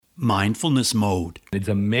mindfulness mode. It's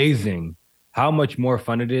amazing how much more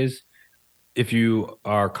fun it is if you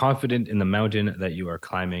are confident in the mountain that you are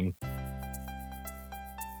climbing.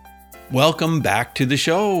 Welcome back to the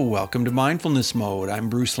show. Welcome to Mindfulness Mode. I'm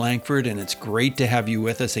Bruce Langford, and it's great to have you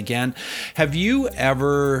with us again. Have you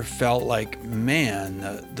ever felt like, man,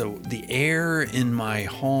 the air in my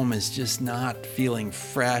home is just not feeling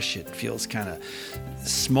fresh? It feels kind of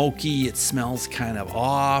smoky. It smells kind of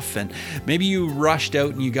off. And maybe you rushed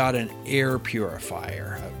out and you got an air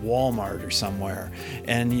purifier at Walmart or somewhere,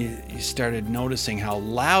 and you started noticing how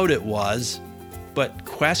loud it was, but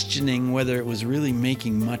questioning whether it was really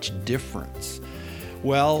making much difference.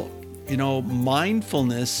 Well,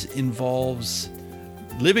 mindfulness involves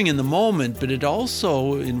living in the moment, but it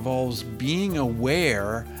also involves being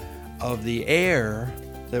aware of the air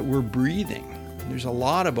that we're breathing. There's a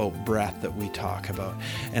lot about breath that we talk about.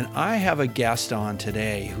 And I have a guest on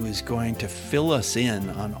today who is going to fill us in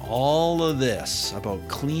on all of this about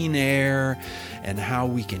clean air and how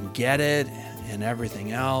we can get it and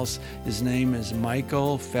everything else. His name is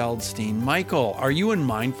Michael Feldstein. Michael, are you in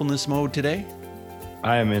mindfulness mode today?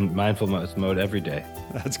 I am in mindfulness mode every day.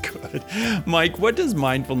 That's good. Mike, what does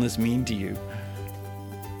mindfulness mean to you?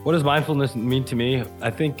 What does mindfulness mean to me? I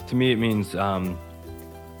think to me it means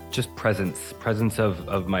just presence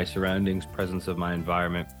of my surroundings, presence of my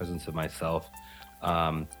environment, presence of myself,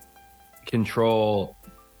 control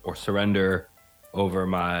or surrender over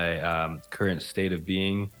my current state of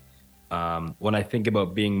being. When I think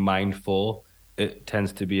about being mindful, it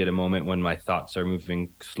tends to be at a moment when my thoughts are moving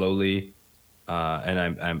slowly,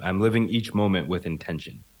 and I'm living each moment with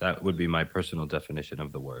intention. That would be my personal definition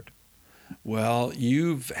of the word. Well,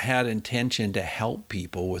 you've had intention to help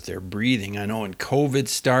people with their breathing. I know when COVID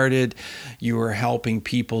started, you were helping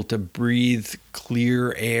people to breathe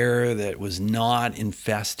clear air that was not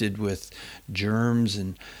infested with germs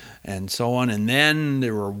and so on. And then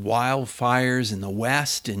there were wildfires in the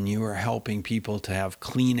West, and you were helping people to have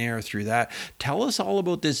clean air through that. Tell us all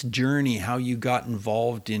about this journey, how you got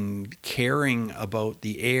involved in caring about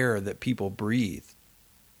the air that people breathe.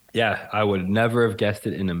 Yeah, I would never have guessed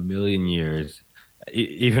it in a million years.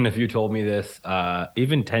 Even if you told me this,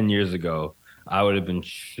 even 10 years ago, I would have been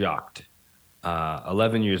shocked.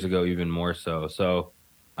 11 years ago, even more so. So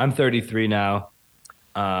I'm 33 now.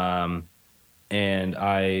 And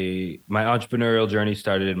my entrepreneurial journey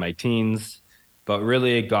started in my teens, but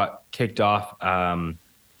really it got kicked off. I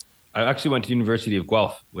actually went to University of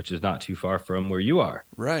Guelph, which is not too far from where you are.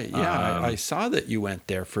 Right. Yeah, I saw that you went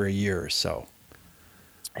there for a year or so.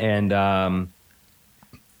 And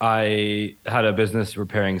I had a business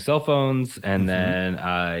repairing cell phones, and then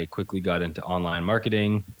I quickly got into online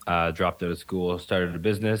marketing, dropped out of school, started a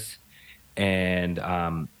business. And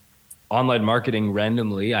online marketing,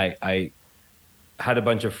 randomly, I had a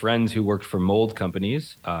bunch of friends who worked for mold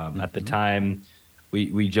companies. At the time,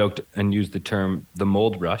 we joked and used the term the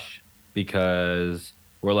mold rush, because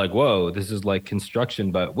we're like, whoa, this is like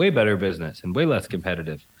construction, but way better business and way less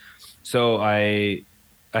competitive. So I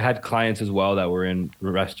had clients as well that were in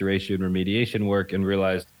restoration, remediation work, and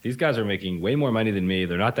realized these guys are making way more money than me.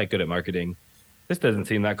 They're not that good at marketing. This doesn't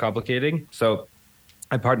seem that complicating. So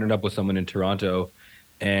I partnered up with someone in Toronto,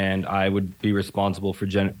 and I would be responsible for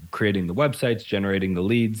creating the websites, generating the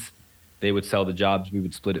leads. They would sell the jobs. We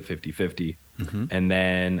would split it 50-50. And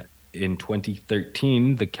then in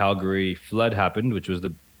 2013, the Calgary flood happened, which was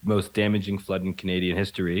the most damaging flood in Canadian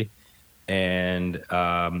history. And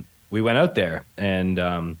we went out there, and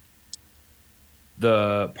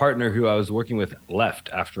the partner who I was working with left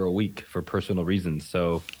after a week for personal reasons.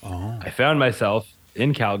 So I found myself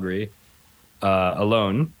in Calgary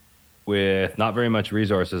alone with not very much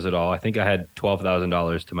resources at all. I think I had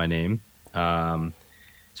 $12,000 to my name. So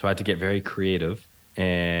I had to get very creative,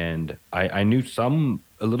 and I knew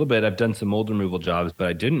a little bit. I've done some mold removal jobs, but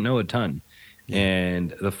I didn't know a ton.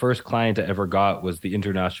 And the first client I ever got was the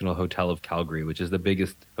International Hotel of Calgary, which is the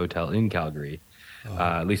biggest hotel in Calgary.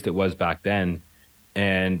 At least it was back then.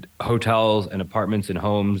 And hotels and apartments and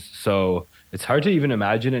homes. So it's hard to even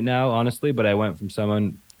imagine it now, honestly. But I went from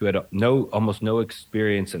someone who had almost no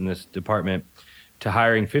experience in this department to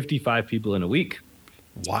hiring 55 people in a week.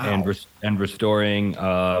 Wow. And restoring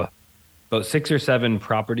about 6 or 7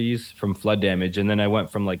 properties from flood damage. And then I went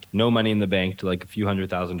from like no money in the bank to like a few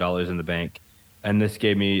 $100,000 in the bank. And this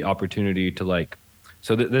gave me opportunity to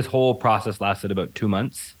this whole process lasted about 2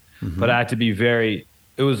 months, but I had to be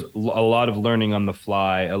it was a lot of learning on the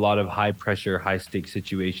fly, a lot of high pressure, high stakes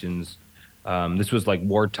situations. This was like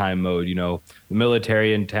wartime mode, the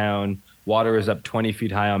military in town, water is up 20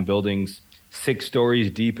 feet high on buildings, 6 stories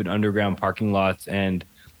deep in underground parking lots. And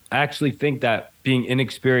I actually think that being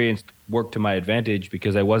inexperienced worked to my advantage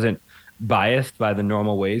because I wasn't biased by the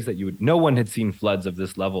normal ways that no one had seen floods of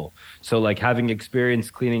this level. So like having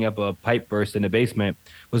experience cleaning up a pipe burst in a basement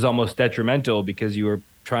was almost detrimental because you were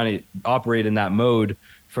trying to operate in that mode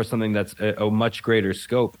for something that's a much greater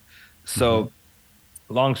scope. So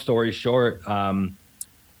long story short, I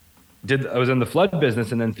was in the flood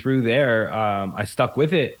business, and then through there, I stuck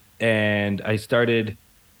with it, and I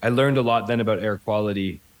learned a lot then about air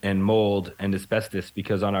quality and mold and asbestos,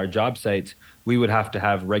 because on our job sites, we would have to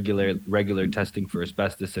have regular testing for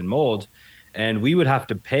asbestos and mold, and we would have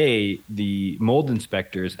to pay the mold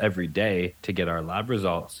inspectors every day to get our lab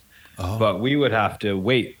results. But we would have to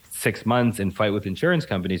wait 6 months and fight with insurance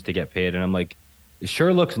companies to get paid. And I'm like, it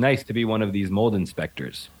sure looks nice to be one of these mold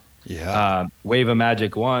inspectors. Yeah. Wave a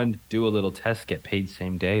magic wand, do a little test, get paid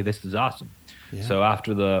same day. This is awesome. Yeah. So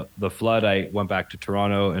after the flood, I went back to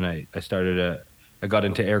Toronto, and I got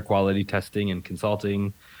into air quality testing and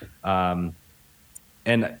consulting. And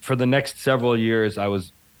for the next several years, I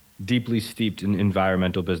was deeply steeped in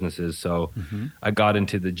environmental businesses. So I got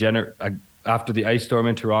into after the ice storm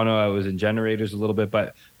in Toronto, I was in generators a little bit,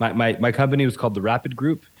 but my company was called the Rapid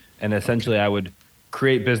Group. And essentially I would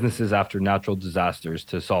create businesses after natural disasters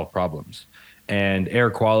to solve problems. And air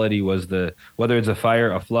quality was whether it's a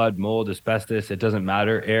fire, a flood, mold, asbestos, it doesn't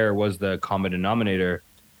matter. Air was the common denominator.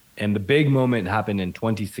 And the big moment happened in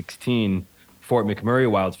 2016, Fort McMurray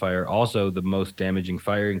wildfire, also the most damaging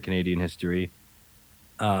fire in Canadian history.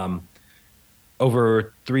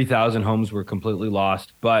 Over 3,000 homes were completely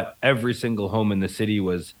lost, but every single home in the city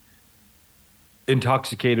was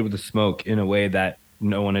intoxicated with the smoke in a way that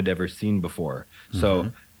no one had ever seen before.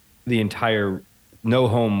 So no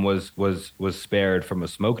home was spared from a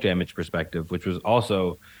smoke damage perspective, which was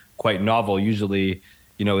also quite novel. Usually,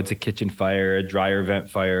 it's a kitchen fire, a dryer vent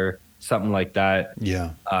fire, something like that.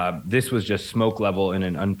 Yeah. This was just smoke level in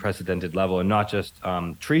an unprecedented level, and not just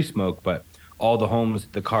tree smoke, but all the homes,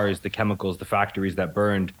 the cars, the chemicals, the factories that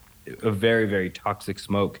burned, a very, very toxic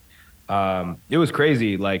smoke. It was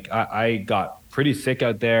crazy. Like I got pretty sick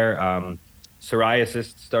out there.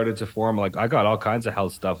 Psoriasis started to form. Like I got all kinds of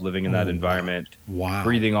health stuff living in that environment. Wow.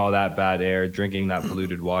 Breathing all that bad air, drinking that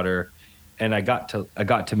polluted water. And I got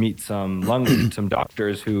to meet some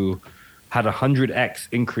doctors who had 100x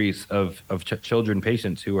increase of children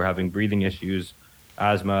patients who were having breathing issues,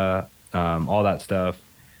 asthma, all that stuff.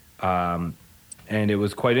 And it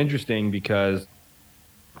was quite interesting because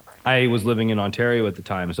I was living in Ontario at the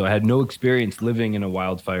time, so I had no experience living in a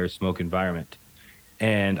wildfire smoke environment.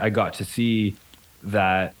 And I got to see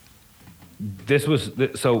that there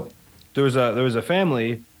was a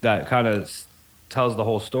family that kind of tells the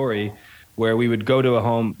whole story, where we would go to a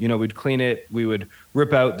home, we'd clean it, we would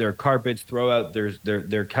rip out their carpets, throw out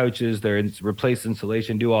their couches, replace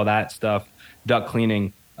insulation, do all that stuff, duct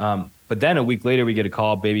cleaning. But then a week later, we get a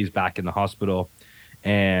call, baby's back in the hospital.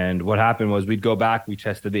 And what happened was we'd go back, we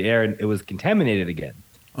tested the air, and it was contaminated again.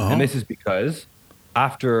 And this is because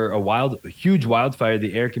after a huge wildfire,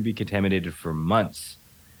 the air can be contaminated for months.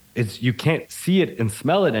 You can't see it and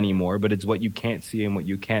smell it anymore, but it's what you can't see and what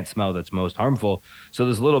you can't smell that's most harmful. So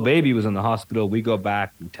this little baby was in the hospital. We go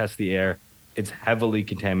back, we test the air. It's heavily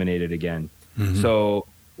contaminated again. So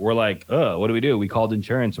we're like, what do we do? We called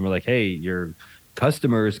insurance, and we're like, hey, your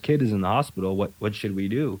customer's kid is in the hospital. What should we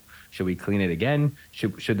do? Should we clean it again?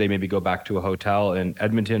 Should they maybe go back to a hotel in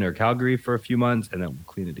Edmonton or Calgary for a few months and then we'll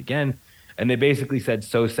clean it again? And they basically said,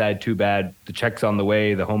 so sad, too bad. The check's on the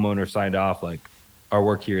way. The homeowner signed off, like, our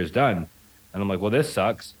work here is done. And I'm like, well, this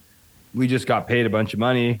sucks. We just got paid a bunch of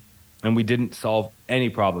money and we didn't solve any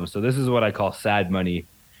problems. So this is what I call sad money.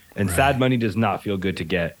 And sad money does not feel good to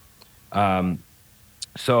get.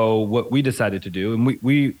 So what we decided to do, and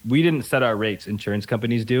we didn't set our rates, insurance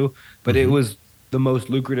companies do, but it was the most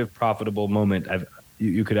lucrative, profitable moment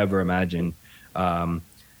you could ever imagine,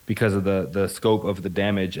 because of the scope of the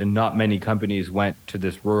damage. And not many companies went to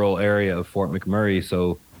this rural area of Fort McMurray,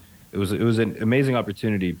 so it was an amazing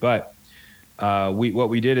opportunity. But what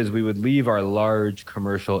we did is we would leave our large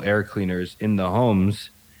commercial air cleaners in the homes,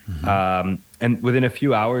 and within a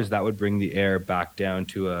few hours, that would bring the air back down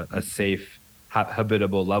to a safe,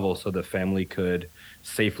 habitable level, so the family could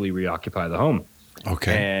safely reoccupy the home.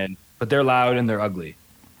 Okay. But they're loud and they're ugly.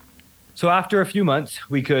 So after a few months,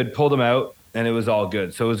 we could pull them out, and it was all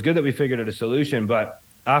good. So it was good that we figured out a solution. But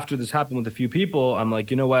after this happened with a few people, I'm like,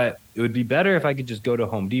 you know what? It would be better if I could just go to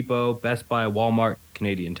Home Depot, Best Buy, Walmart,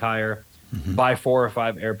 Canadian Tire, buy 4 or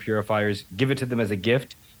 5 air purifiers, give it to them as a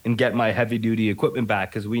gift, and get my heavy-duty equipment back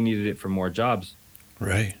because we needed it for more jobs.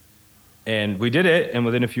 Right. And we did it, and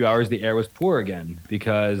within a few hours, the air was poor again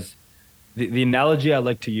because The analogy I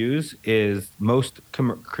like to use is most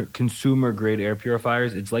consumer grade air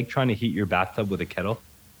purifiers. It's like trying to heat your bathtub with a kettle.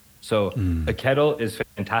 So a Mm. kettle is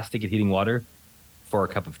fantastic at heating water for a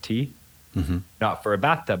cup of tea, Hmm. not for a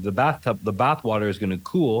bathtub. The bath water is going to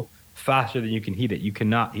cool faster than you can heat it. You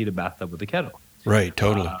cannot heat a bathtub with a kettle. Right,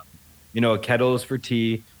 totally. A kettle is for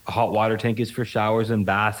tea. A hot water tank is for showers and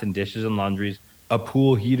baths and dishes and laundries. A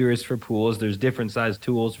pool heater is for pools. There's different size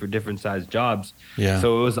tools for different size jobs. Yeah.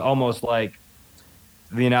 So it was almost like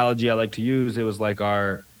the analogy I like to use. It was like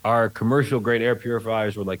our commercial grade air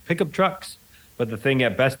purifiers were like pickup trucks, but the thing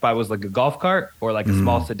at Best Buy was like a golf cart or like a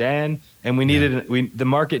small Mm. sedan, and Yeah. the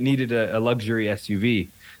market needed a luxury SUV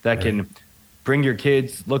that Right. can bring your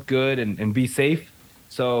kids, look good, and be safe.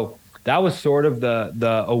 So that was sort of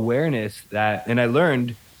the awareness that, and I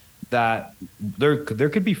learned that there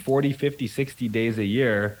could be 40, 50, 60 days a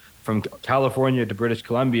year from California to British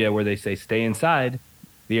Columbia where they say stay inside,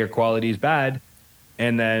 the air quality is bad.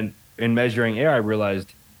 And then in measuring air, I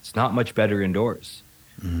realized it's not much better indoors.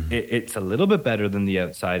 Mm. It's a little bit better than the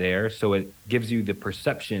outside air, so it gives you the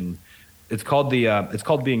perception. It's called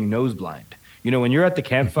being nose blind. When you're at the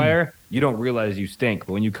campfire, you don't realize you stink,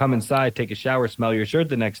 but when you come inside, take a shower, smell your shirt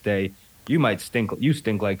the next day, you might stink. You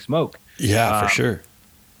stink like smoke. Yeah, for Uh, sure.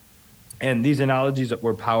 and these analogies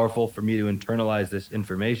were powerful for me to internalize this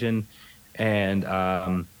information. And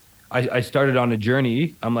I started on a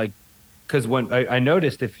journey. I'm like, because when I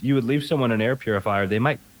noticed if you would leave someone an air purifier, they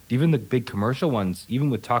might, even the big commercial ones, even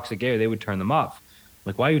with toxic air, they would turn them off.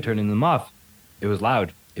 Like, why are you turning them off? It was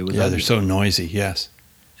loud. It was Yeah, they're ugly. so noisy. Yes.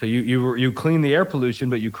 So you clean the air pollution,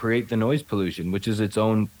 but you create the noise pollution, which is its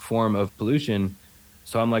own form of pollution.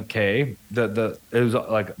 So I'm like, okay, it was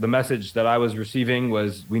like the message that I was receiving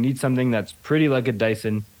was we need something that's pretty like a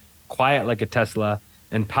Dyson, quiet like a Tesla,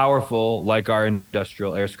 and powerful like our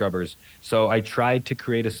industrial air scrubbers. So I tried to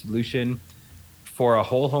create a solution for a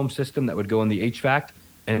whole home system that would go in the HVAC,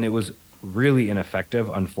 and it was really ineffective.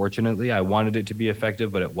 Unfortunately, I wanted it to be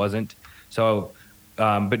effective, but it wasn't. So,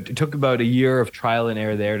 but it took about a year of trial and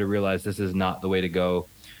error there to realize this is not the way to go,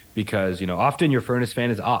 because often your furnace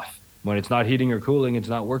fan is off when it's not heating or cooling, it's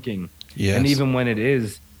not working. Yes. And even when it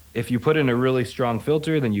is, if you put in a really strong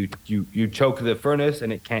filter, then you choke the furnace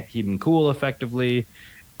and it can't heat and cool effectively.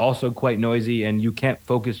 Also quite noisy, and you can't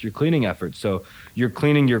focus your cleaning efforts. So you're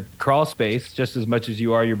cleaning your crawl space just as much as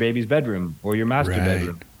you are your baby's bedroom or your master Right.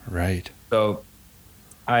 bedroom. Right. So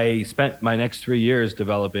I spent my next 3 years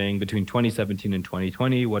developing between 2017 and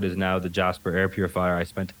 2020 what is now the Jasper air purifier. I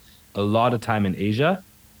spent a lot of time in Asia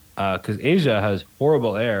because Asia has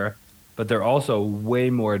horrible air, but they're also way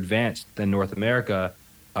more advanced than North America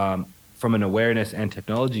from an awareness and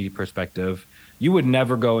technology perspective. You would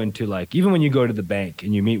never go into even when you go to the bank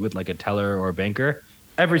and you meet with like a teller or a banker,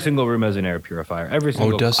 every single room has an air purifier. Every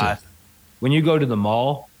single does it? class. When you go to the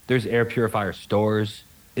mall, there's air purifier stores.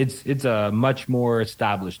 It's a much more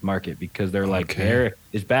established market because they're like, Okay. air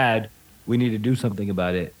is bad. We need to do something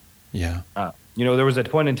about it. Yeah. There was a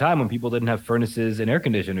point in time when people didn't have furnaces and air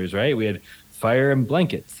conditioners, right? We had fire and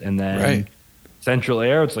blankets, and then Right. central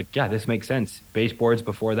air. It's like, yeah, this makes sense. Baseboards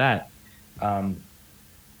before that.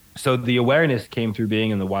 So the awareness came through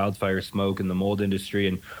being in the wildfire smoke and the mold industry.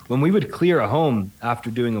 And when we would clear a home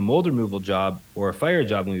after doing a mold removal job or a fire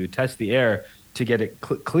job, when we would test the air to get it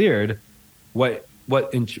cleared, what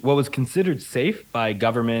was considered safe by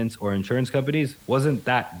governments or insurance companies wasn't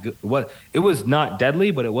that good. It was not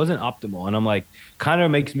deadly, but it wasn't optimal. And I'm like, kind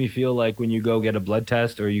of makes me feel like when you go get a blood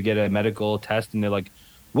test or you get a medical test, and they're like,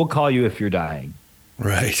 "We'll call you if you're dying."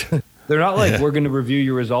 Right. They're not like, Yeah. we're going to review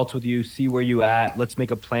your results with you, see where you at. Let's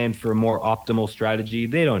make a plan for a more optimal strategy.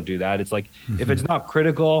 They don't do that. It's like, if it's not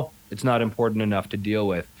critical, it's not important enough to deal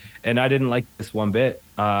with. And I didn't like this one bit.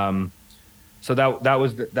 So that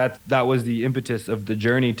was the impetus of the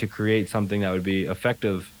journey to create something that would be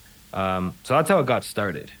effective. So that's how it got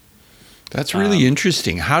started. That's really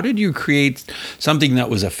interesting. How did you create something that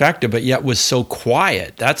was effective but yet was so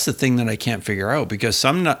quiet? That's the thing that I can't figure out, because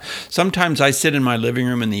sometimes I sit in my living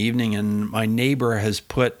room in the evening and my neighbor has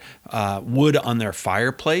put wood on their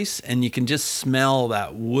fireplace, and you can just smell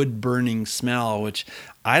that wood burning smell, which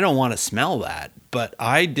I don't want to smell that, but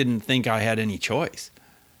I didn't think I had any choice.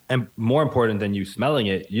 And more important than you smelling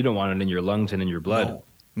it, you don't want it in your lungs and in your blood.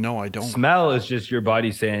 No, I don't. Smell is just your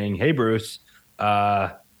body saying, "Hey, Bruce,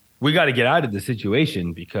 we got to get out of the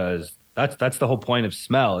situation," because that's the whole point of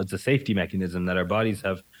smell. It's a safety mechanism that our bodies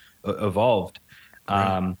have evolved.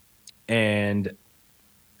 Right. And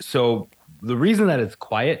so the reason that it's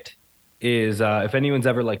quiet is if anyone's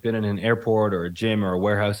ever been in an airport or a gym or a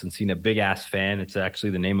warehouse and seen a big ass fan, it's actually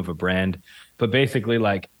the name of a brand. But basically,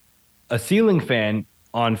 a ceiling fan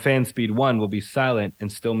on fan speed 1 will be silent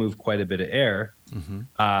and still move quite a bit of air.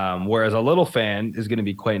 Mm-hmm. Whereas a little fan is going to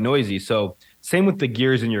be quite noisy. So same with the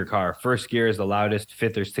gears in your car. First gear is the loudest,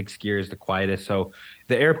 fifth or sixth gear is the quietest. So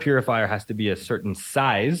the air purifier has to be a certain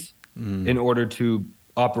size in order to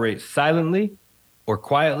operate silently or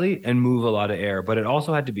quietly and move a lot of air. But it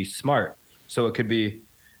also had to be smart. So it could be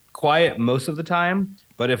quiet most of the time,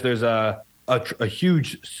 but if there's a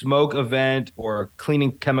huge smoke event or a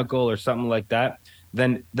cleaning chemical or something like that,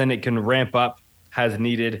 then it can ramp up as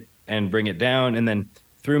needed and bring it down. And then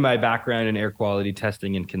through my background in air quality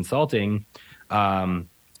testing and consulting,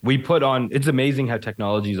 we put on, it's amazing how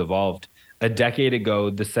technology's evolved. A decade ago,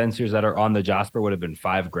 the sensors that are on the Jasper would have been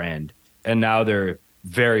 $5,000, and now they're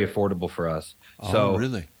very affordable for us. Oh,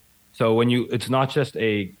 really? So it's not just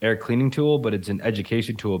a air cleaning tool, but it's an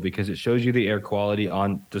education tool because it shows you the air quality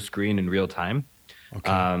on the screen in real time.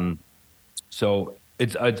 Okay. So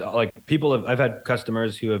it's like I've had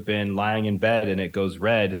customers who have been lying in bed and it goes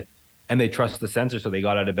red and they trust the sensor. So they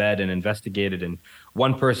got out of bed and investigated. And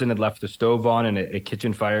one person had left the stove on and a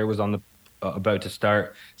kitchen fire was on the about to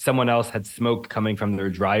start. Someone else had smoke coming from their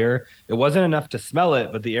dryer. It wasn't enough to smell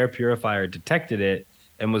it, but the air purifier detected it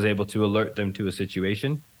and was able to alert them to a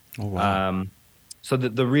situation. Oh, wow. So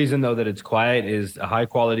the reason though that it's quiet is a high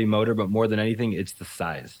quality motor, but more than anything, it's the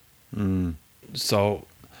size. So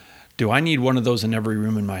do I need one of those in every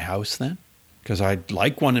room in my house then? Because I'd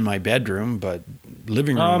like one in my bedroom, but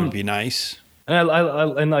living room would be nice. And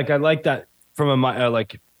I like that from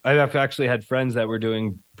I've actually had friends that were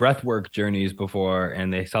doing breathwork journeys before,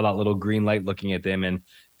 and they saw that little green light looking at them, and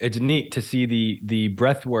it's neat to see the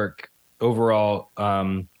breathwork overall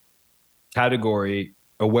category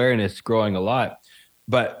awareness growing a lot.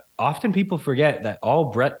 But often people forget that all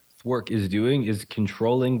breath work is doing is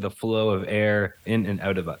controlling the flow of air in and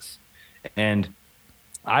out of us. And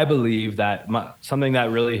I believe that something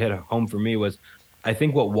that really hit home for me was, I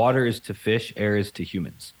think what water is to fish, air is to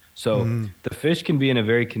humans. So the fish can be in a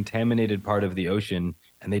very contaminated part of the ocean,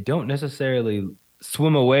 and they don't necessarily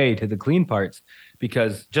swim away to the clean parts,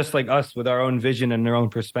 because just like us with our own vision and our own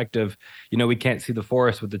perspective, we can't see the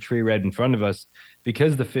forest with the tree right in front of us.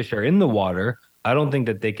 Because the fish are in the water, I don't think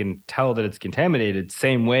that they can tell that it's contaminated.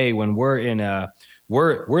 Same way when we're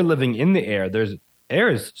we're living in the air. Air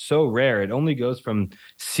is so rare. It only goes from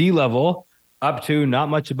sea level up to not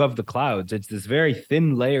much above the clouds. It's this very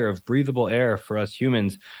thin layer of breathable air for us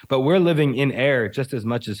humans, but we're living in air just as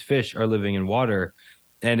much as fish are living in water.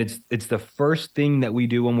 And it's the first thing that we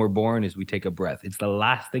do when we're born is we take a breath. It's the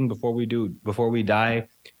last thing before we die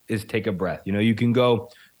is take a breath. You can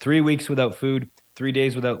go 3 weeks without food, 3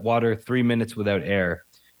 days without water, 3 minutes without air.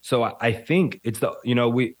 So I think it's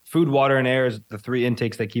food, water, and air is the 3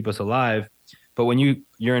 intakes that keep us alive. But when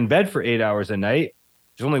you're in bed for 8 hours a night,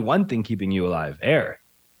 there's only one thing keeping you alive: air.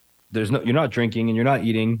 You're not drinking and you're not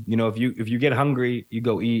eating. If you get hungry, you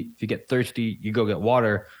go eat. If you get thirsty, you go get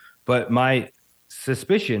water. But my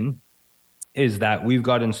suspicion is that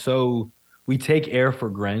we take air for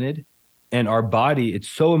granted, and our body, it's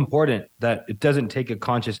so important that it doesn't take a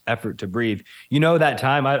conscious effort to breathe. That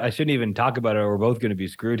time, I shouldn't even talk about it, or we're both going to be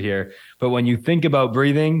screwed here. But when you think about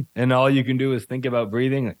breathing and all you can do is think about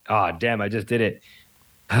breathing, like, oh, damn, I just did it.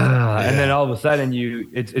 And then all of a sudden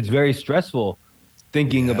it's very stressful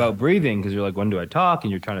thinking about breathing, because you're like, when do I talk?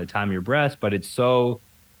 And you're trying to time your breath. But it's so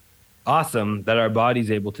awesome that our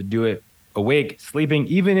body's able to do it awake, sleeping,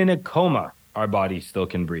 even in a coma, our body still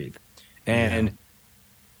can breathe. And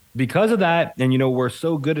because of that, and we're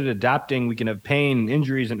so good at adapting, we can have pain,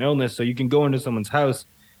 injuries, and illness. So you can go into someone's house,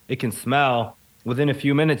 it can smell. Within a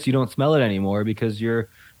few minutes, you don't smell it anymore, because your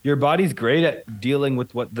body's great at dealing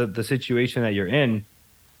with what the situation that you're in.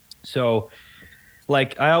 So,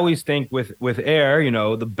 like, I always think with air,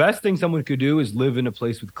 the best thing someone could do is live in a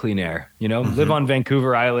place with clean air. Live on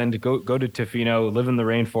Vancouver Island, go to Tofino, live in the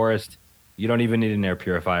rainforest. You don't even need an air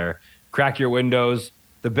purifier. Crack your windows.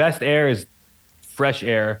 The best air is fresh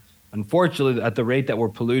air. Unfortunately, at the rate that we're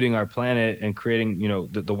polluting our planet and creating,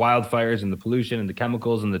 the wildfires and the pollution and the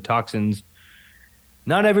chemicals and the toxins,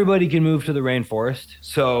 not everybody can move to the rainforest.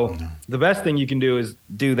 So the best thing you can do is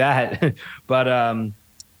do that. But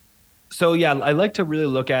so yeah, I like to really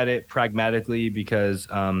look at it pragmatically, because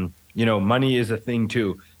money is a thing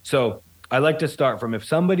too. So I like to start from, if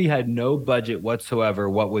somebody had no budget whatsoever,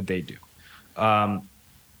 what would they do?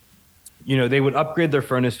 They would upgrade their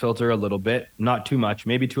furnace filter a little bit, not too much,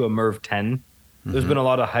 maybe to a MERV 10. There's been a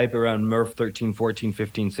lot of hype around MERV 13, 14,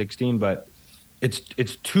 15, 16, but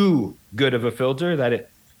it's too good of a filter that it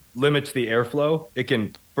limits the airflow. It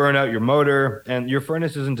can burn out your motor, and your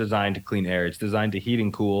furnace isn't designed to clean air. It's designed to heat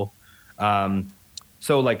and cool.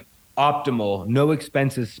 So like optimal, no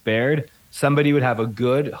expenses spared, somebody would have a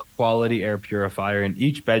good quality air purifier in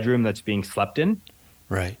each bedroom that's being slept in,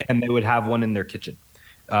 Right. and they would have one in their kitchen,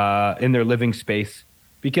 in their living space.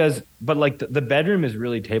 But like the bedroom is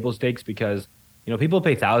really table stakes because, people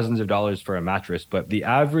pay thousands of dollars for a mattress, but the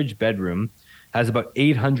average bedroom has about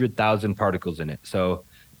 800,000 particles in it. So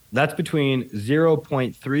that's between zero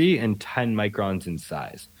point 0.3 and 10 microns in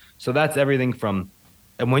size. So that's everything from,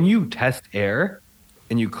 and when you test air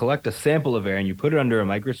and you collect a sample of air and you put it under a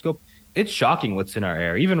microscope, it's shocking what's in our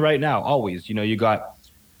air. Even right now, always, you got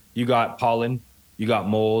pollen, you got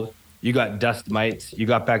mold, you got dust mites, you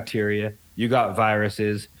got bacteria, you got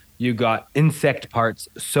viruses, you got insect parts,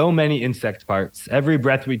 so many insect parts. Every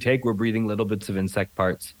breath we take, we're breathing little bits of insect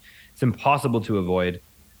parts. It's impossible to avoid.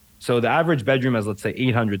 So the average bedroom has, let's say,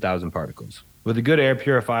 800,000 particles. With a good air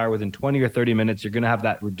purifier, within 20 or 30 minutes, you're going to have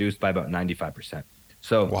that reduced by about 95%.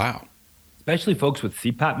 So, wow. Especially folks with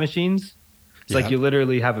CPAP machines, it's like you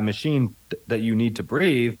literally have a machine that you need to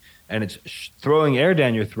breathe, and it's throwing air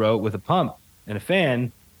down your throat with a pump and a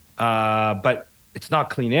fan, but it's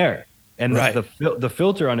not clean air. And right. the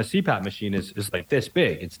filter on a CPAP machine is like this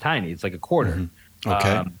big. It's tiny. It's like a quarter. Mm-hmm.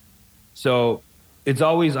 Okay. So it's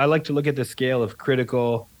always, I like to look at the scale of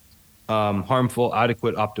critical, harmful,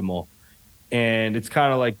 adequate, optimal. And it's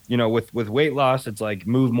kind of like, with weight loss, it's like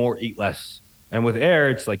move more, eat less. And with air,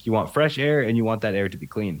 it's like you want fresh air and you want that air to be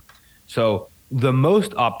clean. So the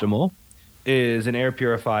most optimal is an air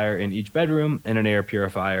purifier in each bedroom and an air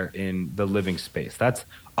purifier in the living space. That's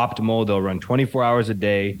optimal. They'll run 24 hours a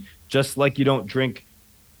day. Just like you don't drink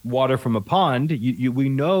water from a pond, we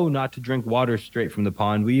know not to drink water straight from the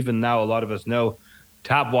pond. We even now, a lot of us know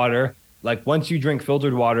tap water. Like once you drink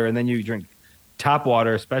filtered water and then you drink tap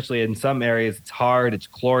water, especially in some areas, it's hard, it's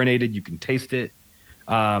chlorinated, you can taste it.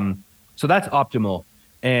 So that's optimal.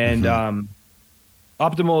 And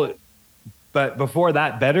optimal, but before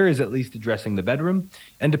that, better is at least addressing the bedroom.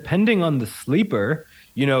 And depending on the sleeper,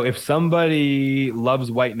 if somebody loves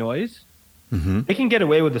white noise, they can get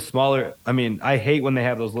away with a smaller. I mean, I hate when they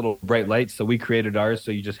have those little bright lights. So we created ours.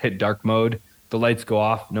 So you just hit dark mode. The lights go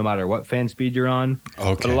off no matter what fan speed you're on.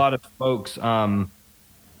 Okay. But a lot of folks,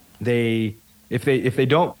 if they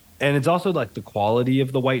don't, and it's also like the quality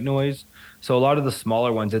of the white noise. So a lot of the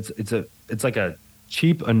smaller ones, it's like a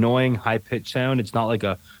cheap, annoying, high pitched sound. It's not like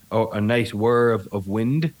a nice whir of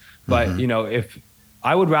wind. But if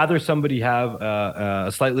I would rather somebody have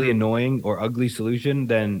a slightly annoying or ugly solution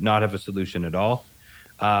than not have a solution at all.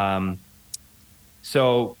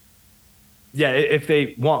 So, yeah, if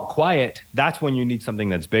they want quiet, that's when you need something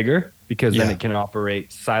that's bigger because then it can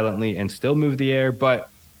operate silently and still move the air. But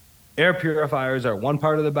air purifiers are one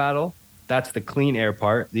part of the battle. That's the clean air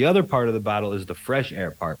part. The other part of the battle is the fresh air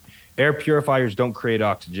part. Air purifiers don't create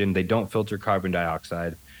oxygen. They don't filter carbon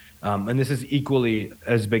dioxide. And this is equally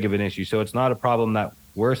as big of an issue. So it's not a problem that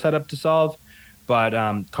we're set up to solve, but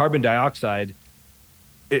carbon dioxide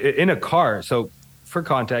in a car. So for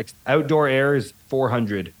context, outdoor air is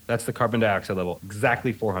 400. That's the carbon dioxide level,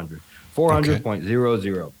 exactly 400,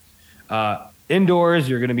 400.00. Indoors,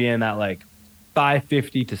 you're going to be in that like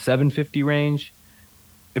 550 to 750 range.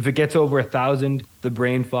 If it gets over 1,000, the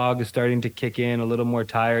brain fog is starting to kick in, a little more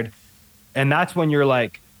tired. And that's when you're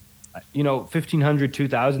like, 1,500,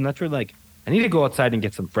 2,000, that's where like, I need to go outside and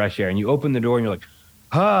get some fresh air. And you open the door and you're like,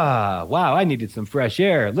 wow, I needed some fresh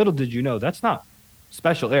air. Little did you know, that's not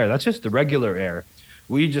special air. That's just the regular air.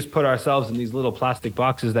 We just put ourselves in these little plastic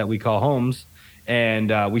boxes that we call homes,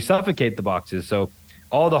 and we suffocate the boxes. So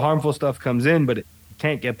all the harmful stuff comes in, but it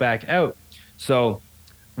can't get back out. So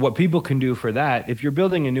what people can do for that, if you're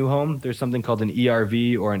building a new home, there's something called an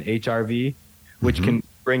ERV or an HRV, which can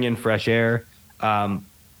bring in fresh air.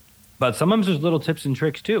 But sometimes there's little tips and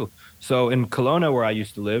tricks too. So in Kelowna, where I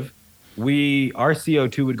used to live, our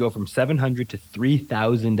CO2 would go from 700 to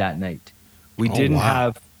 3,000 at night. We didn't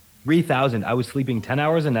have 3,000. I was sleeping 10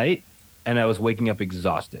 hours a night, and I was waking up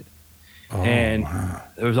exhausted. There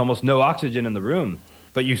was almost no oxygen in the room.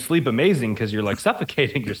 But you sleep amazing because you're like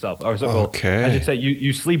suffocating yourself. Or so, okay. I should say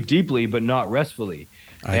you sleep deeply but not restfully.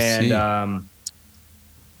 I see.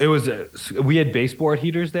 We had baseboard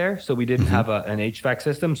heaters there, so we didn't have an HVAC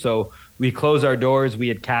system. So we closed our doors. We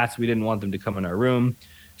had cats. We didn't want them to come in our room.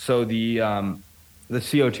 So the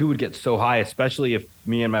CO2 would get so high, especially if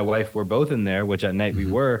me and my wife were both in there, which at night we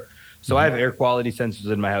were. So I have air quality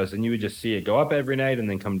sensors in my house, and you would just see it go up every night and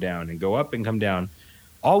then come down and go up and come down.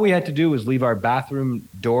 All we had to do was leave our bathroom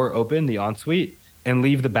door open, the ensuite, and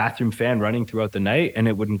leave the bathroom fan running throughout the night, and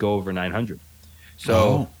it wouldn't go over 900.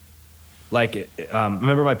 So,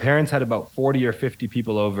 remember my parents had about 40 or 50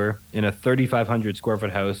 people over in a 3,500 square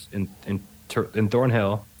foot house in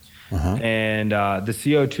Thornhill. And the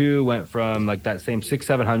CO2 went from like that same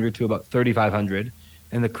 700 to about 3,500.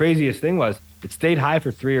 And the craziest thing was it stayed high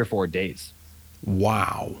for 3 or 4 days.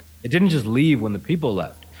 Wow. It didn't just leave when the people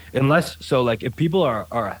left. Unless, so like if people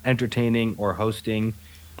are entertaining or hosting,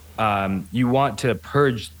 you want to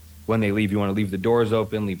purge when they leave. You want to leave the doors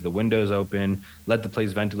open, leave the windows open, let the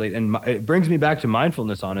place ventilate. And it brings me back to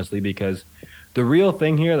mindfulness, honestly, because the real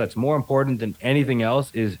thing here that's more important than anything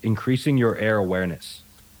else is increasing your air awareness.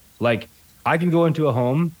 Like I can go into a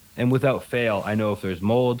home and without fail, I know if there's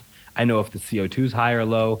mold. I know if the CO2 is high or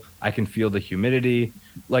low. I can feel the humidity.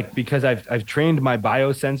 Like because I've trained my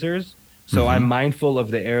biosensors, so I'm mindful of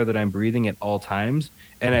the air that I'm breathing at all times,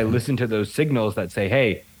 and I listen to those signals that say,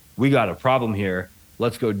 "Hey, we got a problem here.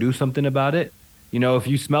 Let's go do something about it." You know, if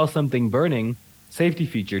you smell something burning, safety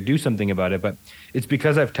feature, do something about it. But it's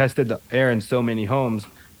because I've tested the air in so many homes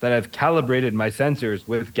that I've calibrated my sensors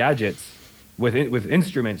with gadgets, with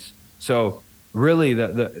instruments. So really,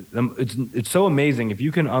 it's so amazing. If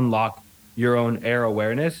you can unlock your own air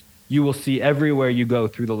awareness, you will see everywhere you go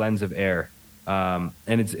through the lens of air. And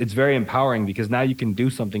it's very empowering because now you can do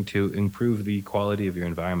something to improve the quality of your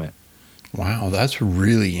environment. Wow, that's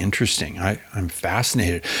really interesting. I'm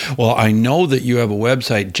fascinated. Well, I know that you have a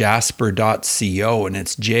website, jasper.co, and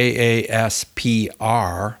it's JASPR.co.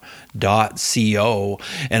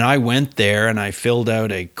 And I went there and I filled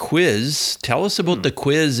out a quiz. Tell us about the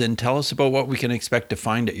quiz and tell us about what we can expect to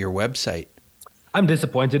find at your website. I'm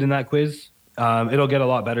disappointed in that quiz. It'll get a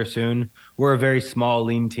lot better soon. We're a very small,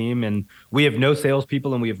 lean team, and we have no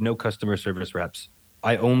salespeople and we have no customer service reps.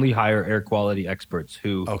 I only hire air quality experts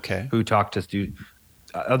who talk to us.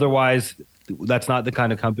 Otherwise, that's not the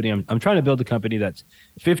kind of company I'm trying to build. A company that's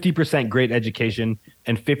 50% great education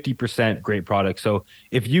and 50% great product. So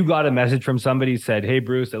if you got a message from somebody said, "Hey,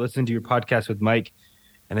 Bruce, I listened to your podcast with Mike,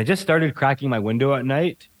 and I just started cracking my window at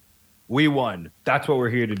night," we won. That's what we're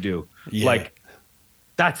here to do. Yeah. Like,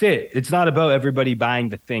 that's it. It's not about everybody buying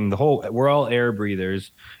the thing. We're all air breathers.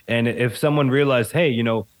 And if someone realized, hey, you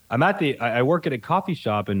know, I work at a coffee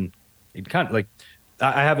shop, and it kind of like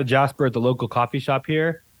I have a Jasper at the local coffee shop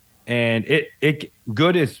here, and it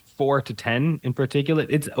good is 4 to 10 in particulate.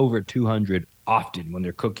 It's over 200 often when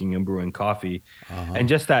they're cooking and brewing coffee, and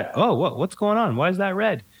just that. Oh, what's going on? Why is that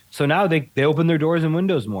red? So now they open their doors and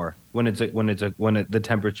windows more when the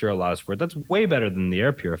temperature allows for it. That's way better than the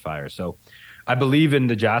air purifier. So I believe in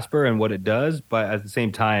the Jasper and what it does, but at the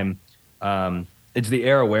same time, it's the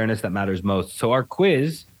air awareness that matters most. So our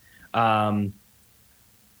quiz.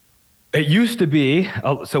 It used to be,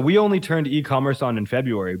 so we only turned e-commerce on in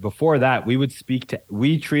February. Before that,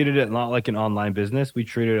 we treated it not like an online business. We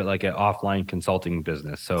treated it like an offline consulting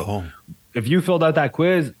business. So if you filled out that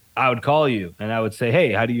quiz, I would call you and I would say,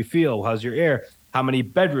 "Hey, how do you feel? How's your air? How many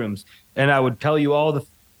bedrooms?" And I would tell you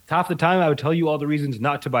half the time I would tell you all the reasons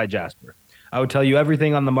not to buy Jasper. I would tell you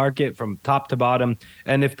everything on the market from top to bottom.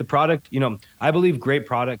 And if the product, you know, I believe great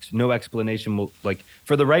products, no explanation will, like,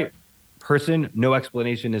 for the right person, no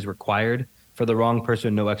explanation is required. For the wrong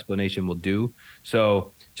person, no explanation will do.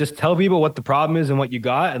 So just tell people what the problem is and what you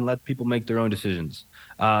got and let people make their own decisions.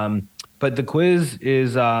 But the quiz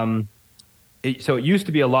is, so it used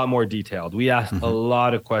to be a lot more detailed. We asked a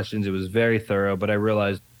lot of questions. It was very thorough, but I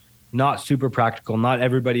realized not super practical. Not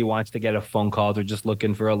everybody wants to get a phone call. They're just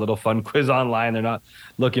looking for a little fun quiz online. They're not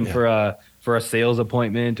looking for a sales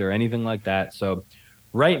appointment or anything like that. So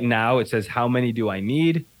right now it says, "How many do I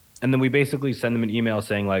need?" And then we basically send them an email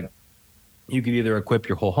saying, like, you could either equip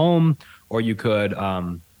your whole home or you could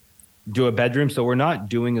do a bedroom. So we're not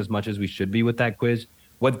doing as much as we should be with that quiz.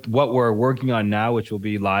 What we're working on now, which will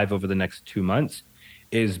be live over the next 2 months,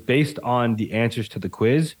 is based on the answers to the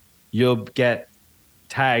quiz, you'll get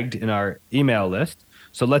tagged in our email list.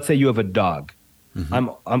 So let's say you have a dog.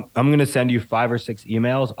 I'm going to send you 5 or 6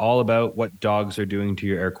 emails all about what dogs are doing to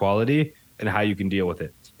your air quality and how you can deal with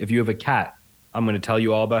it. If you have a cat, I'm going to tell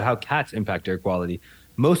you all about how cats impact air quality.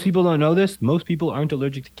 Most people don't know this. Most people aren't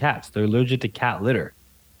allergic to cats. They're allergic to cat litter.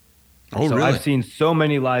 Oh, so really? I've seen so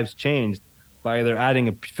many lives changed by either adding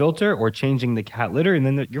a filter or changing the cat litter, and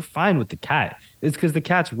then you're fine with the cat. It's because the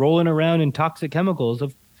cat's rolling around in toxic chemicals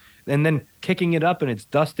and then kicking it up, and it's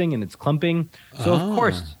dusting and it's clumping. So of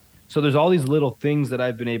course, so there's all these little things that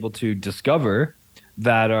I've been able to discover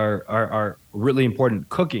that are really important.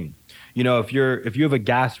 Cooking. You know, if you have a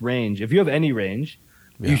gas range, if you have any range,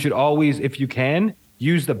 you should always, if you can,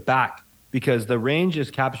 use the back, because the range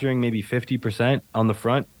is capturing maybe 50% on the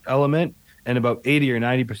front element and about 80 or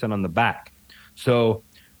 90% on the back. So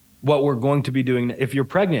what we're going to be doing, if you're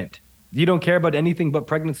pregnant, you don't care about anything but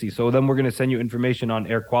pregnancy. So then we're going to send you information on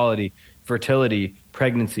air quality, fertility,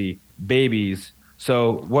 pregnancy, babies.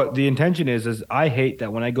 So what the intention is I hate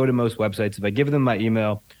that when I go to most websites, if I give them my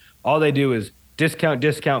email, all they do is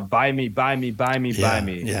discount, buy me, buy me, buy me, buy Yeah,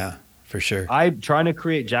 me. yeah, for sure. I'm trying to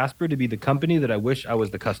create Jasper to be the company that I wish I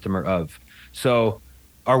was the customer of. So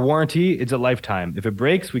our warranty is a lifetime. If it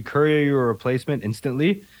breaks, we courier you a replacement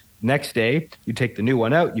instantly. Next day, you take the new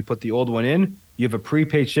one out, you put the old one in, you have a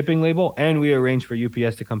prepaid shipping label, and we arrange for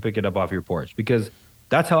UPS to come pick it up off your porch because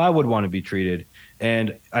that's how I would want to be treated.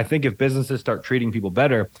 And I think if businesses start treating people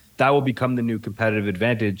better, that will become the new competitive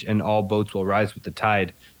advantage and all boats will rise with the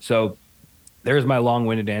tide. So there's my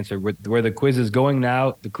long-winded answer. Where the quiz is going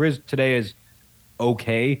now, the quiz today is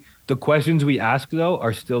okay. The questions we ask though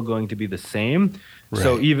are still going to be the same.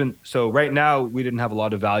 Right. So right now we didn't have a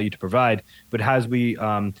lot of value to provide, but as we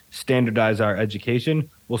standardize our education,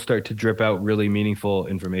 we'll start to drip out really meaningful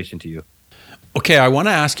information to you. Okay, I want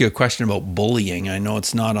to ask you a question about bullying. I know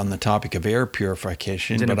it's not on the topic of air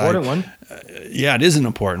purification, It's an but important one. yeah, it is an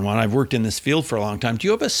important one. I've worked in this field for a long time. Do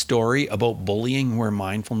you have a story about bullying where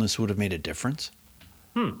mindfulness would have made a difference?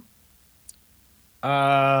 Hmm.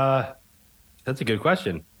 Uh, that's a good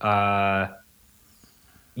question.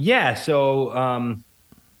 Yeah. So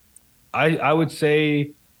I would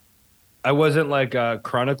say I wasn't like a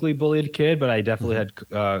chronically bullied kid, but I definitely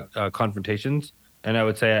Hmm. had confrontations, and I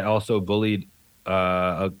would say I also bullied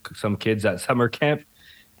some kids at summer camp,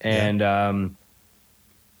 Yeah. and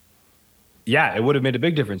yeah, it would have made a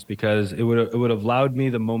big difference because it would have allowed me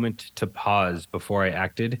the moment to pause before I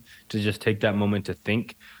acted, to just take that moment to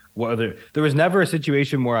think. Whether there was never a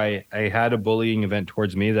situation where I had a bullying event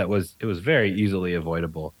towards me that was very easily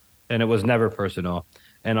avoidable, and it was never personal.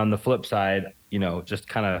 And on the flip side, just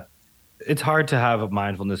kind of it's hard to have a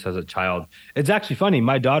mindfulness as a child. It's actually funny.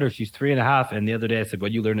 My daughter, she's 3.5, and the other day I said,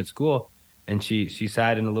 "What you learn at school?" And she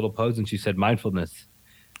sat in a little pose and she said mindfulness.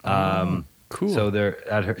 Oh, Um, cool.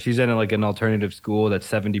 so she's in like an alternative school that's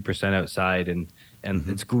 70% outside, and Hmm.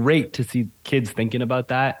 it's great to see kids thinking about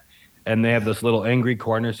that. And they have Yeah. this little angry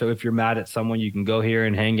corner. So if you're mad at someone, you can go here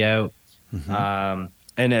and hang out. Hmm.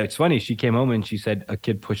 And it's funny. She came home and she said a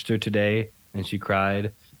kid pushed her today, and she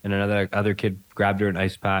cried. And another other kid grabbed her an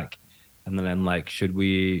ice pack. And then I'm like, should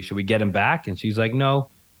we get him back? And she's like, no.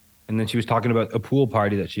 And then she was talking about a pool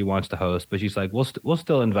party that she wants to host, but she's like, we'll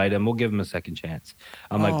still invite him. We'll give him a second chance.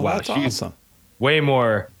 I'm like, Oh, wow, that's she's awesome. way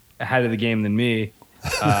more ahead of the game than me.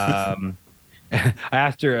 Um, I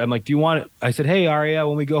asked her, I'm like, do you want? I said, hey, Aria,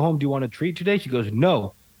 when we go home, do you want a treat today? She goes,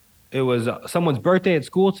 no. It was someone's birthday at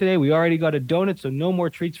school today. We already got a donut, so no more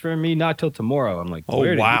treats for me, not till tomorrow. I'm like, Oh,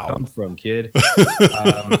 where did you wow. come from, kid?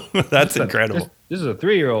 That's incredible. This is a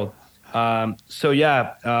 3-year-old. So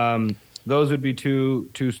yeah, those would be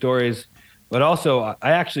two stories. But also,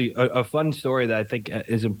 I actually a fun story that I think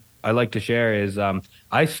I like to share is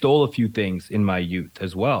I stole a few things in my youth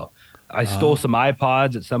as well. I stole Oh, some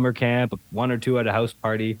iPods at summer camp, one or two at a house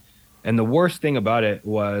party, and the worst thing about it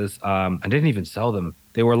was I didn't even sell them.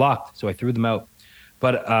 They were locked, so I threw them out.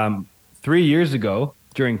 But 3 years ago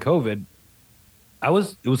during COVID, it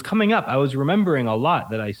was coming up. I was remembering a lot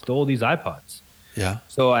that I stole these iPods. yeah.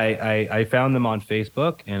 So I found them on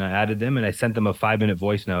Facebook and I added them and I sent them a 5-minute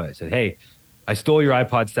voice note. I said, hey, I stole your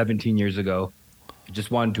iPod 17 years ago. I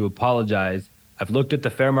just wanted to apologize. I've looked at the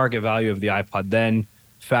fair market value of the iPod then,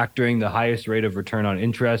 factoring the highest rate of return on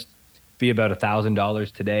interest, be about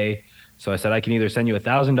 $1,000 today. So I said, I can either send you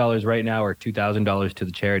 $1,000 right now or $2,000 to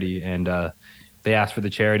the charity. And they asked for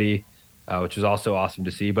the charity, which was also awesome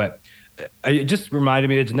to see. But it just reminded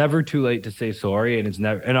me it's never too late to say sorry.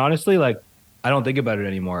 And honestly, like, I don't think about it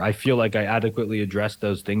anymore. I feel like I adequately addressed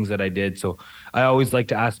those things that I did. So I always like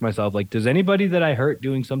to ask myself, like, does anybody that I hurt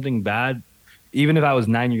doing something bad, even if I was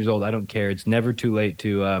 9 years old, I don't care. It's never too late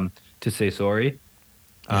to say sorry.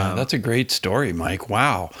 Yeah, Um, that's a great story, Mike.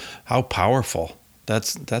 Wow, how powerful.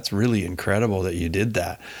 That's really incredible that you did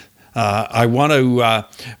that. I want to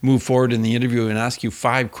move forward in the interview and ask you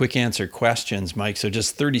 5 quick answer questions, Mike. So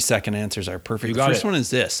just 30-second answers are perfect. you The got first it. one is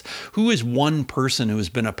this: who is one person who has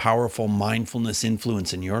been a powerful mindfulness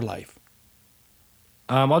influence in your life?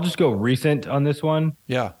 I'll just go recent on this one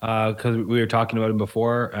Yeah. because we were talking about him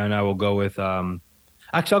before, and I will go with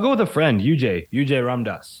actually I'll go with a friend, UJ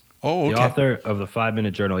Ramdas, Oh, the okay. author of the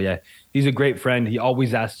 5-Minute Journal. Yeah, he's a great friend. He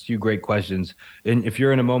always asks you great questions, and if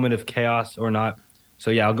you're in a moment of chaos or not. So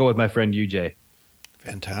yeah, I'll go with my friend UJ.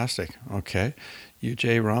 Fantastic. Okay.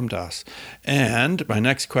 UJ Ramdas. And my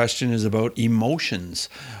next question is about emotions.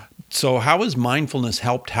 So, how has mindfulness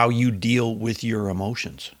helped how you deal with your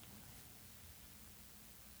emotions?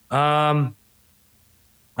 Um,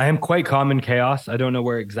 I am quite calm in chaos. I don't know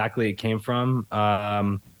where exactly it came from,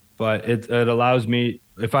 but it allows me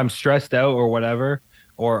if I'm stressed out or whatever.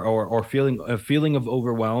 or feeling a feeling of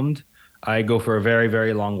overwhelmed, I go for a very,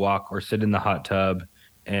 very long walk or sit in the hot tub,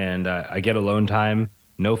 and I get alone time,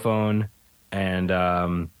 no phone,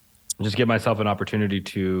 and just give myself an opportunity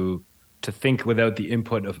to think without the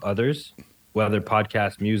input of others, whether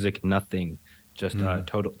podcast, music, nothing, just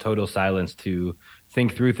total silence to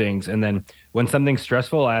think through things. And then when something's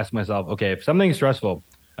stressful, I ask myself, okay, if something's stressful,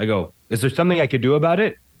 I go, is there something I could do about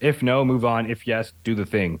it? If no, move on. If yes, do the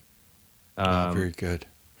thing. Very good.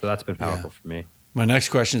 So that's been powerful for me. My next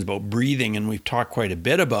question is about breathing, and we've talked quite a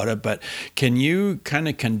bit about it, but can you kind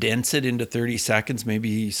of condense it into 30 seconds,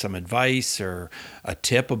 maybe some advice or a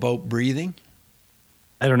tip about breathing?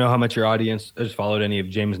 I don't know how much your audience has followed any of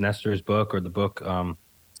James Nestor's book or the book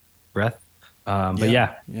Breath. But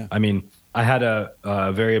yeah, I mean, I had a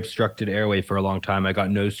very obstructed airway for a long time. I got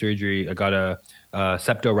nose surgery. I got a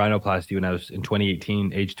septorhinoplasty when I was in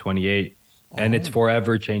 2018, age 28, and it's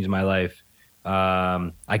forever changed my life.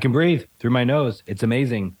 I can breathe through my nose. It's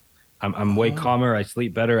amazing. I'm way calmer. I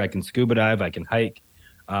sleep better. I can scuba dive. I can hike.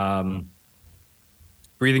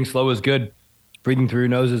 Breathing slow is good. Breathing through your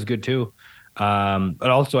nose is good too. But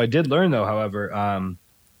also I did learn though, however,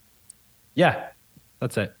 yeah,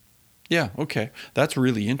 that's it. Yeah. Okay. That's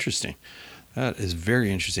really interesting. That is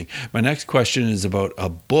very interesting. My next question is about a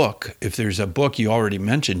book. If there's a book, you already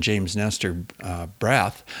mentioned James Nestor,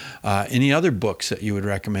 Breath. Any other books that you would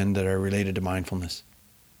recommend that are related to mindfulness?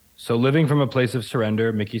 So Living from a Place of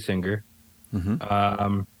Surrender, Mickey Singer.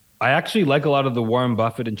 Mm-hmm. I actually like a lot of the Warren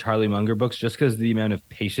Buffett and Charlie Munger books just because the amount of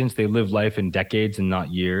patience. They live life in decades and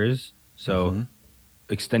not years. So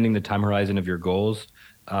extending the time horizon of your goals.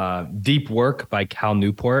 Deep Work by Cal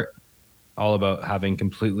Newport, all about having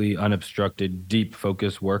completely unobstructed, deep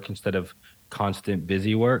focus work instead of constant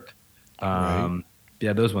busy work. Right.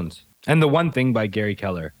 Yeah, those ones. And The One Thing by Gary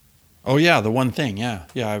Keller. Oh yeah, The One Thing. Yeah.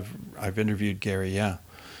 I've interviewed Gary. Yeah.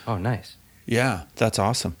 Oh, nice. Yeah, that's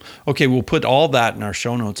awesome. Okay, we'll put all that in our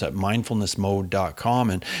show notes at mindfulnessmode.com.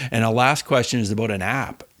 And our last question is about an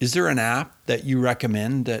app. Is there an app that you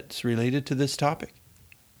recommend that's related to this topic?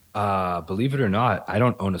 Believe it or not, I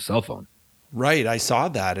don't own a cell phone. Right, I saw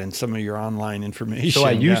that in some of your online information. So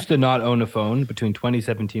I used to not own a phone between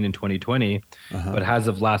 2017 and 2020, but as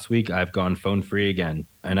of last week, I've gone phone free again.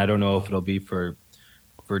 And I don't know if it'll be for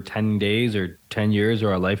 10 days or 10 years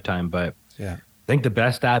or a lifetime, but yeah. I think the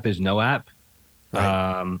best app is no app.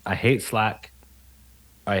 Right. I hate Slack.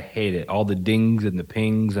 I hate it. All the dings and the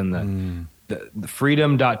pings and the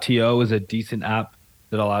freedom.to is a decent app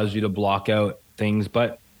that allows you to block out things,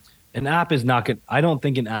 but an app is not good. I don't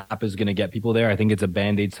think an app is going to get people there. I think it's a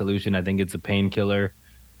Band-Aid solution. I think it's a painkiller.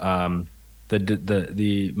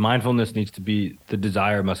 The mindfulness needs to be, the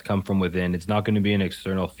desire must come from within. It's not going to be an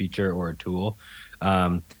external feature or a tool.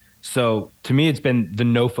 So to me, it's been the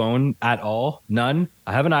no phone at all. None.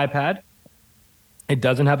 I have an iPad. It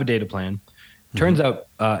doesn't have a data plan. Turns out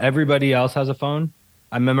everybody else has a phone.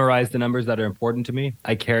 I memorize the numbers that are important to me.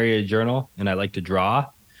 I carry a journal and I like to draw.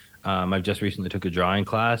 I've just recently took a drawing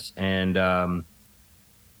class and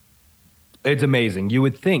it's amazing. You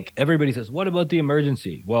would think, everybody says, what about the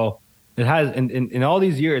emergency? Well, it has, in all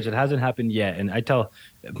these years, it hasn't happened yet. And I tell,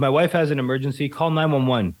 if my wife has an emergency, call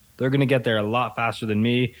 911. They're going to get there a lot faster than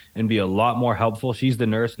me and be a lot more helpful. She's the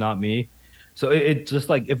nurse, not me. So it's just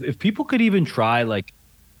like, if people could even try like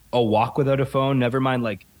a walk without a phone, never mind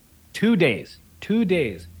like 2 days,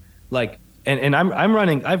 like, and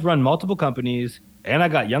I've run multiple companies and I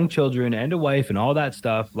got young children and a wife and all that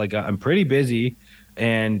stuff. Like I'm pretty busy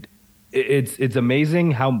and it's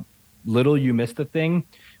amazing how little you miss the thing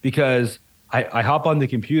because I hop on the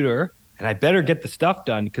computer and I better get the stuff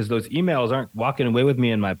done because those emails aren't walking away with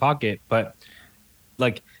me in my pocket. But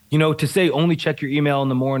like, you know, to say only check your email in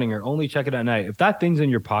the morning or only check it at night, if that thing's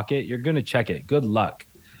in your pocket, you're going to check it. Good luck.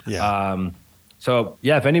 Yeah. So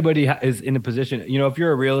yeah, if anybody is in a position, you know, if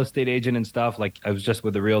you're a real estate agent and stuff, like I was just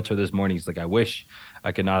with a realtor this morning. He's like, I wish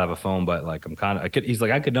I could not have a phone, but like he's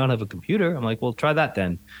like, I could not have a computer. I'm like, well, try that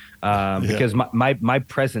then. Because my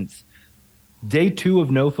presence, day 2 of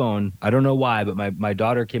no phone, I don't know why, but my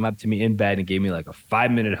daughter came up to me in bed and gave me like a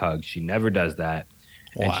 5-minute hug. She never does that.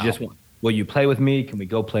 Wow. And she just went, will you play with me? Can we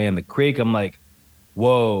go play in the creek? I'm like,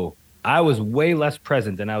 whoa. I was way less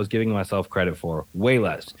present than I was giving myself credit for. Way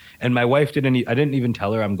less. And my wife I didn't even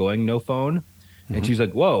tell her I'm going no phone. And she's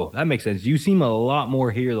like, whoa, that makes sense. You seem a lot more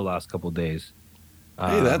here the last couple of days.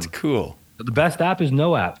 Hey, that's cool. The best app is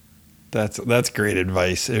no app. That's great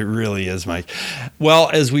advice. It really is, Mike. Well,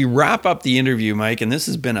 as we wrap up the interview, Mike, and this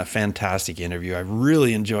has been a fantastic interview. I've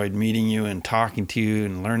really enjoyed meeting you and talking to you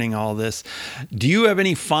and learning all this. Do you have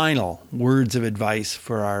any final words of advice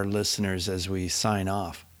for our listeners as we sign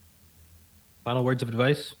off? Final words of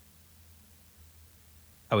advice.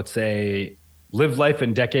 I would say live life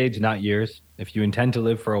in decades, not years. If you intend to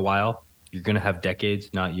live for a while, you're going to have decades,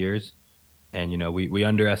 not years. And, we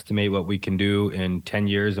underestimate what we can do in 10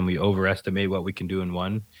 years and we overestimate what we can do in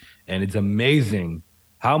one. And it's amazing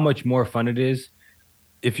how much more fun it is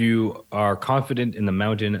if you are confident in the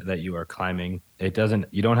mountain that you are climbing.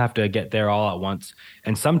 You don't have to get there all at once.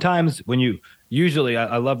 And sometimes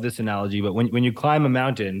I love this analogy, but when you climb a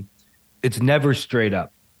mountain, it's never straight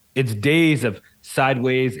up. It's days of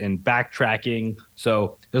sideways and backtracking.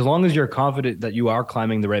 So as long as you're confident that you are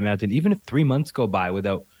climbing the right mountain, even if 3 months go by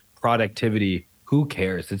without productivity, who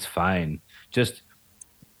cares? It's fine. Just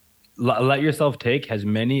let yourself take as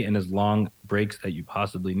many and as long breaks that you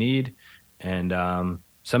possibly need. And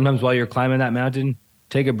sometimes while you're climbing that mountain,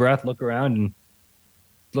 take a breath, look around and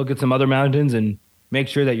look at some other mountains and make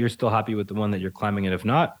sure that you're still happy with the one that you're climbing. And if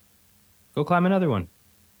not, go climb another one.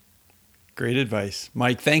 Great advice.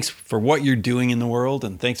 Mike, thanks for what you're doing in the world,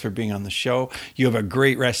 and thanks for being on the show. You have a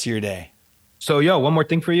great rest of your day. So, one more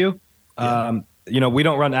thing for you. Yeah. We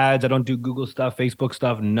don't run ads. I don't do Google stuff, Facebook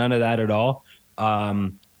stuff, none of that at all.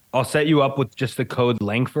 I'll set you up with just the code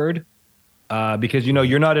Langford because,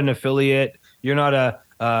 you're not an affiliate. You're not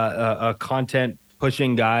a content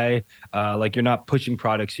pushing guy. You're not pushing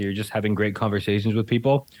products here. You're just having great conversations with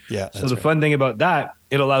people. Yeah. So the fun thing about that,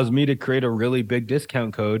 it allows me to create a really big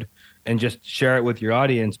discount code and just share it with your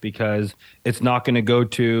audience because it's not going to go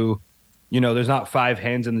to, there's not 5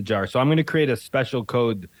 hands in the jar. So I'm going to create a special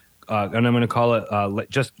code and I'm going to call it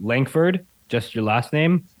just Langford, just your last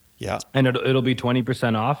name. Yeah. And it'll be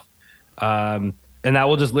 20% off. And that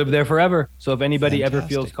will just live there forever. So if anybody ever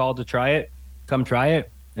feels called to try it, come try it.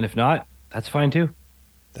 And if not, that's fine too.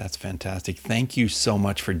 That's fantastic. Thank you so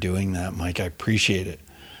much for doing that, Mike. I appreciate it.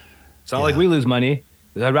 It's not like we lose money.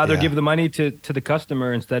 I'd rather give the money to the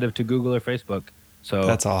customer instead of to Google or Facebook. So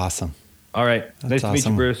that's awesome. All right. Nice to meet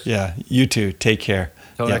you, Bruce. Yeah. You too. Take care.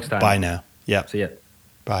 Till next time. Bye now. Yeah. See ya.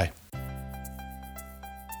 Bye.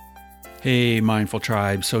 Hey, Mindful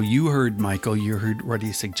Tribe. So you heard Michael, you heard what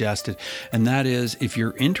he suggested. And that is, if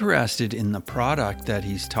you're interested in the product that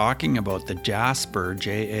he's talking about, the Jasper,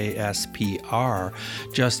 Jaspr,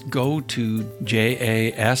 just go to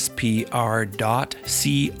jaspr.co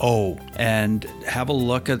and have a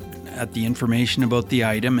look at the information about the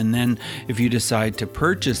item. And then if you decide to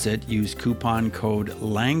purchase it, use coupon code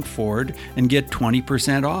Langford and get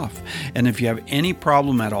 20% off. And if you have any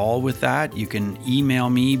problem at all with that, you can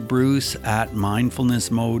email me, Bruce at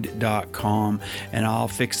mindfulnessmode.com, and I'll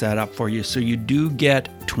fix that up for you. So you do get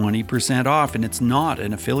 20% off, and it's not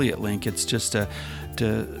an affiliate link. It's just to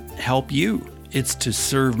help you. It's to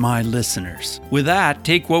serve my listeners. With that,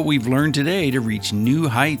 take what we've learned today to reach new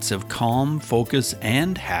heights of calm, focus,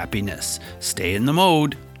 and happiness. Stay in the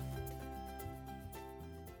mode.